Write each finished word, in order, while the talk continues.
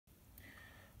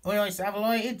Oi oi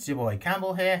Savaloy, it's your boy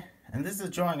Campbell here, and this is a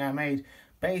drawing I made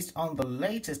based on the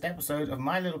latest episode of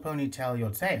My Little Pony Tell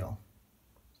Your Tale.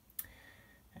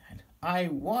 And I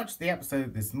watched the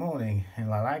episode this morning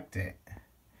and I liked it.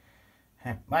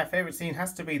 My favourite scene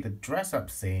has to be the dress up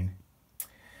scene.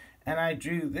 And I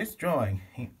drew this drawing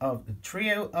of the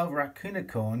trio of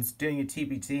Raccoonicorns doing a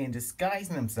TPT and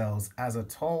disguising themselves as a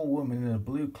tall woman in a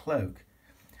blue cloak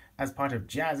as part of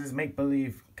Jazz's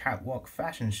make-believe catwalk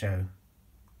fashion show.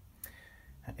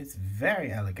 It's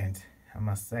very elegant, I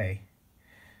must say.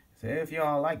 So if you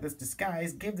all like this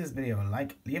disguise, give this video a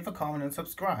like, leave a comment and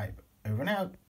subscribe. Over and out.